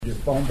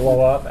phone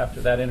blow up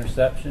after that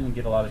interception? You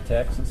get a lot of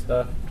texts and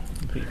stuff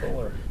from people,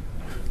 or?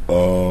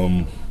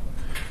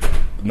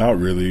 Not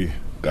really.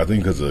 I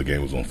think because the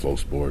game was on Flow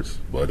Sports,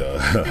 but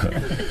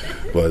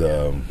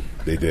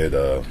they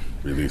did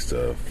release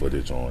the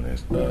footage on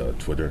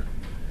Twitter.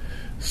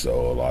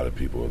 So a lot of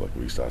people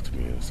reached out to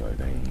me and was like,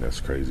 "Dang,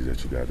 that's crazy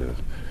that you got to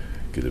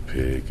get a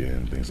pick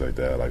and things like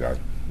that." Like I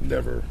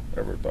never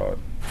ever thought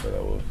that I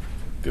would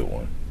get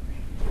one.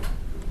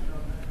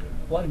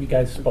 A lot of you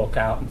guys spoke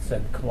out and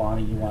said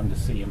Kalani, you wanted to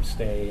see him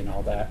stay and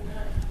all that.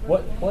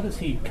 What has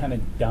he kind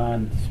of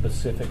done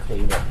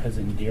specifically that has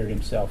endeared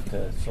himself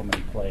to so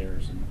many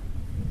players and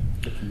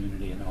the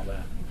community and all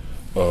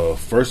that?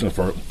 First and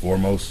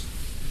foremost,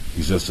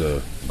 he's just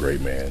a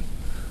great man,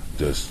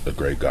 just a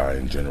great guy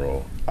in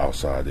general,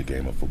 outside the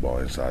game of football,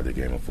 inside the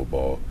game of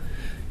football.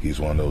 He's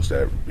one of those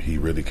that he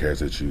really cares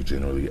that you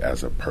generally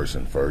as a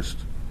person first.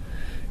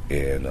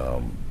 And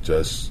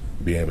just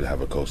being able to have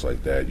a coach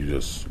like that, you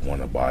just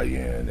want to buy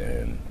in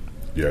and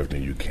do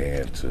everything you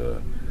can to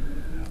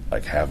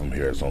have him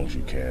here as long as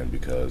you can,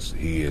 because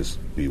he is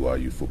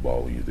BYU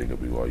football when you think of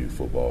BYU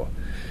football.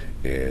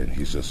 And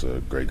he's just a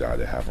great guy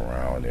to have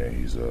around, and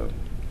he's a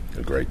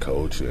great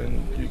coach,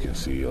 and you can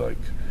see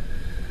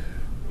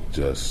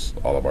just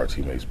all of our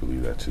teammates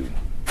believe that too.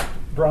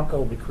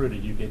 Bronco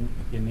recruited you, didn't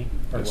he?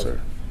 Yes,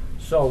 sir.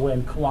 So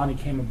when Kalani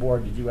came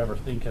aboard, did you ever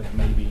think of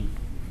maybe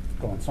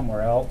going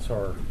somewhere else,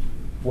 or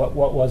what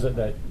was it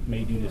that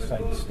made you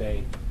decide to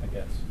stay, I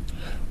guess?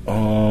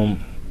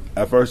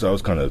 At first I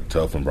was kind of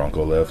tough when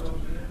Bronco left,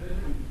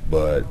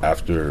 but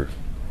after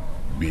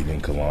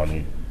meeting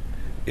Kalani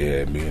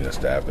and meeting the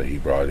staff that he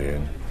brought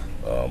in,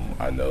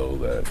 I know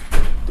that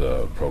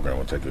the program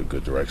will take a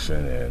good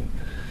direction, and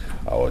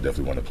I would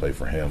definitely want to play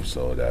for him,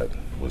 so that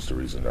was the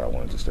reason that I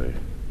wanted to stay.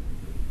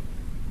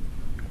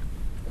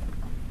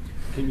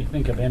 Can you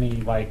think of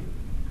any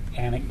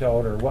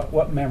anecdote, or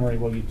what memory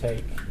will you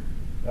take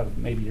of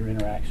maybe your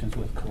interactions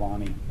with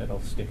Kalani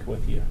that'll stick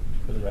with you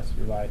for the rest of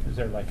your life? Is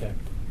there a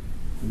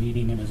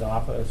meeting in his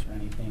office or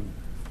anything?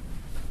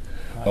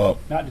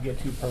 Not to get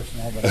too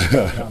personal,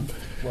 but I'm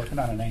working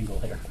on an angle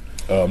here.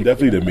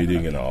 Definitely the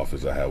meeting in the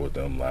office I had with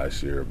them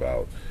last year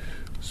about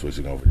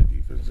switching over to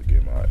defense to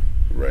get my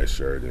red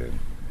shirt, and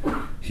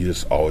he's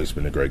just always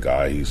been a great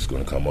guy. He's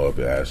going to come up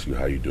and ask you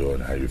how you doing,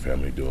 how your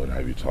family doing, how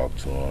you talk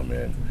to him,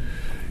 and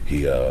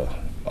he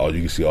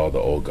you can see all the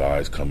old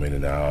guys come in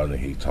and out, and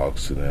he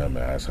talks to them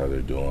and asks how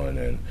they're doing,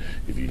 and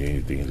if you need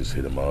anything, just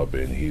hit him up.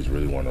 And he's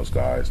really one of those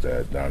guys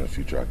that down in the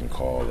future I can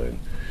call, and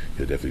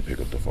he'll definitely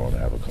pick up the phone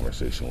and have a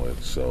conversation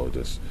with. So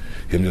just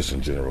him, just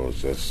in general,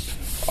 is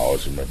just I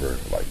always remember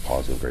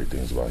positive, great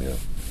things about him.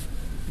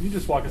 Can you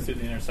just walk us through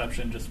the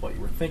interception, just what you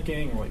were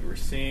thinking or what you were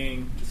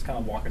seeing? Just kind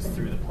of walk us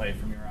through the play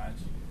from your eyes.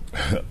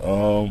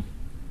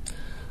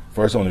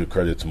 First, I want to give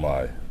credit to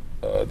my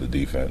the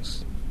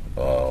defense.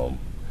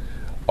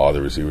 All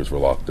the receivers were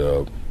locked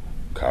up.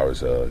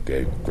 Cowers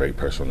gave great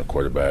pressure on the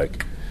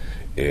quarterback,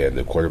 and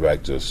the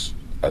quarterback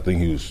I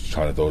think he was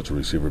trying to throw it to a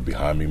receiver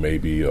behind me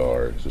maybe,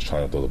 or just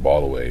trying to throw the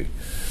ball away,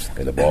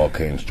 and the ball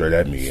came straight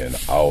at me, and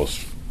I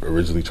was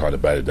originally trying to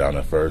bat it down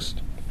at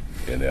first,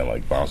 and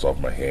then bounced off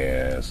my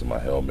hands and my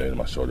helmet and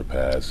my shoulder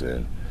pads,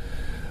 and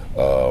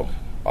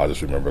I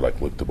just remember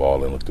look the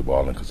ball in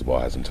because the ball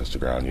hasn't touched the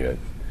ground yet,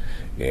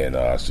 and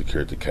I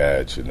secured the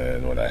catch, and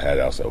then when I had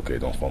it, I was like, okay,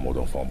 don't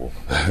fumble.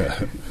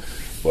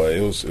 But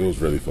it was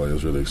really fun. It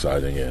was really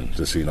exciting, and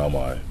just seeing all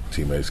my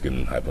teammates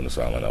getting hype on the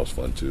sideline, that was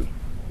fun too.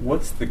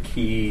 What's the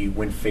key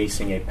when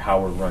facing a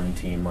power run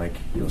team like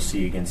you'll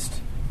see against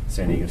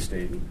San Diego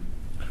State?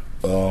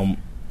 To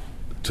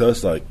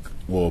us, being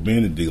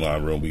in the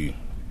D-line room, we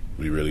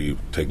really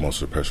take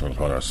most of the pressure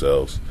upon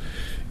ourselves,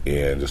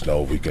 and just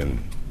know if we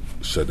can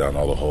shut down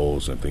all the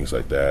holes and things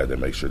like that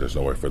and make sure there's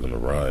nowhere for them to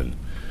run,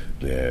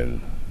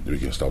 then we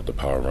can stop the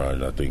power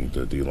run. I think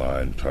the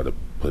D-line try to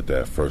put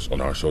that first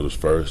on our shoulders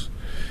first,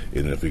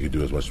 and then if we can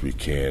do as much as we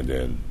can,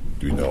 then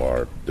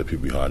the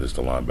people behind us,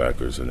 the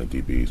linebackers and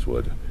the DBs,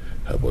 would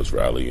help us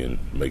rally and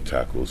make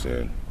tackles,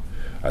 and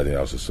I think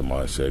that was just a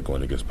mindset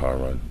going against power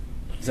run.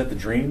 Is that the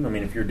dream? I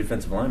mean, if you're a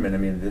defensive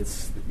lineman,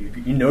 it's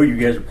you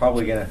guys are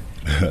probably going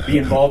to be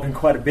involved in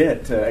quite a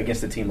bit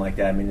against a team like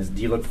that. I mean,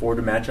 do you look forward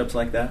to matchups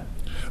like that?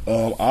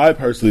 I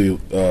personally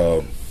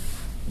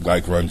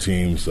like run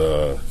teams.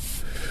 I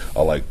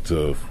like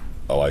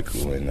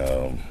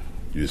when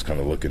you just kind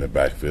of look in the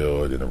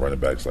backfield and the running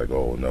back's like,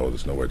 oh, no,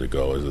 there's nowhere to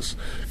go. It's just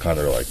kind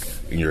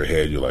of in your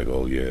head, you're like,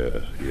 oh, yeah,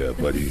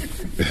 buddy.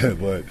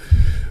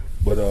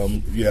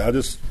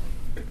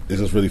 It's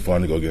just really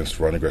fun to go against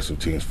run aggressive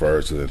teams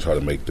first and then try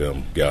to make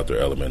them get out their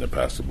element and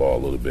pass the ball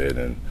a little bit.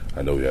 And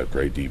I know we have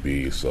great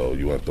DBs, so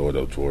you want to throw it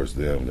up towards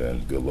them,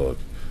 then good luck.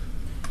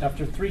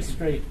 After 3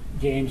 straight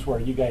games where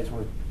you guys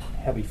were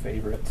heavy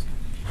favorites,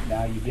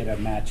 now you get a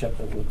matchup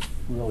that looks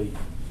really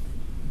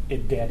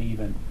dead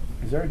even.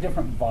 Is there a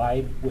different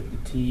vibe with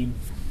the team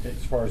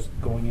as far as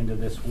going into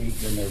this week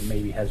than there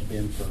maybe has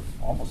been for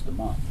almost a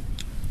month?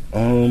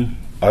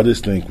 I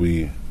just think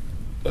we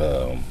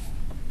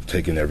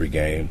taking every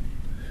game,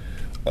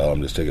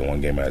 just taking one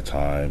game at a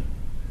time.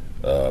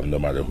 No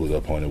matter who the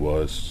opponent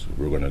was,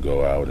 we're going to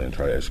go out and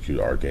try to execute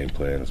our game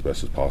plan as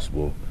best as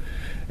possible.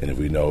 And if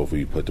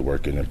we put the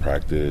work in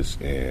practice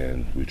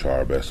and we try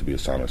our best to be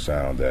assignment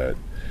sound, that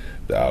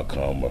the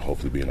outcome will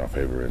hopefully be in our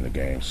favor in the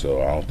game.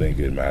 So I don't think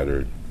it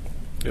mattered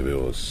if it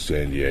was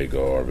San Diego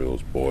or if it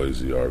was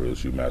Boise or if it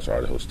was UMass or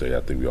Idaho State.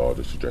 I think we all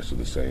just addressed it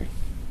the same.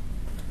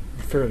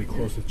 Fairly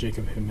close with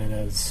Jacob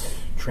Jimenez,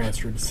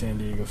 transferred to San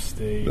Diego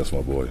State. That's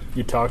my boy.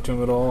 You talked to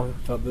him at all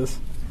about this?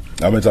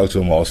 I've been talking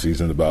to him all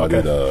season about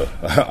Okay. it.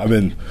 I've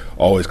been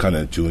always kind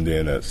of tuned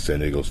in at San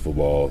Diego's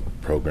football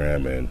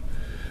program and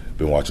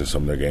been watching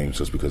some of their games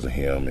just because of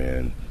him.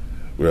 And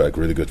we're like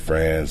really good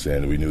friends,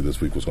 and we knew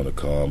this week was going to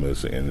come.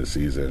 It's the end of the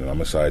season, and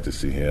I'm excited to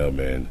see him.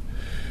 And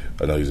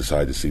I know he's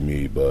excited to see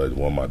me, but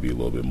one might be a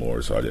little bit more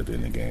excited at the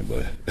end of the game.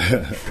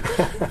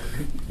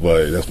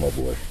 But that's my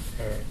boy.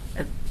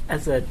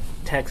 As a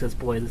Texas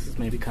boy, this is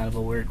maybe kind of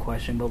a weird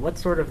question, but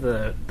what's sort of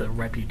the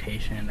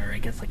reputation, or I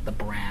guess like the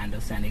brand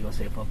of San Diego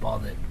State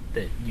football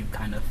that you've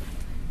kind of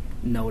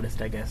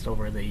noticed, I guess,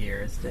 over the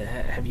years?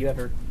 Have you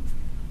ever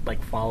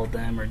like followed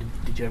them, or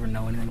did you ever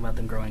know anything about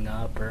them growing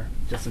up, or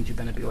just since you've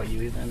been at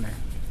BYU even?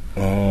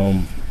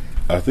 Or?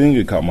 I think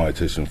it caught my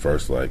attention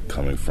first, like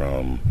coming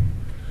from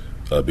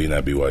being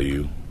at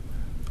BYU.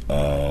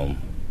 But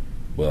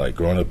like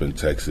growing up in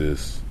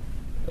Texas,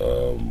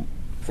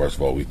 first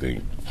of all, we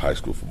think high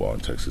school football in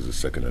Texas is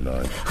second to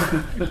none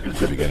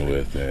to begin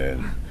with,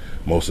 and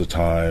most of the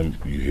time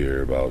you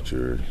hear about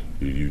your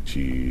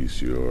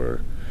UTs,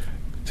 your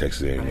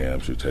Texas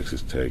A&Ms, your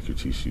Texas Tech, your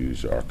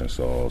TCUs, your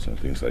Arkansas, and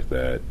things like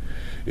that.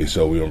 And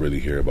so we don't really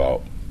hear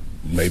about,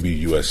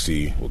 maybe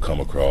USC will come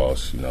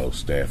across,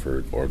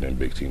 Stanford, Oregon,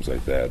 big teams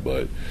like that,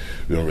 but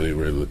we don't really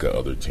look at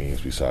other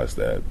teams besides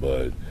that.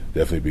 But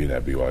definitely being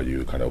at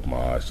BYU kind of opened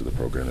my eyes to the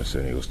program that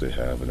San Diego State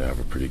have, and they have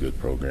a pretty good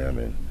program.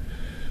 And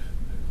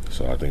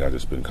so I think I've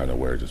just been kind of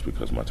aware just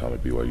because of my time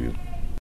at BYU.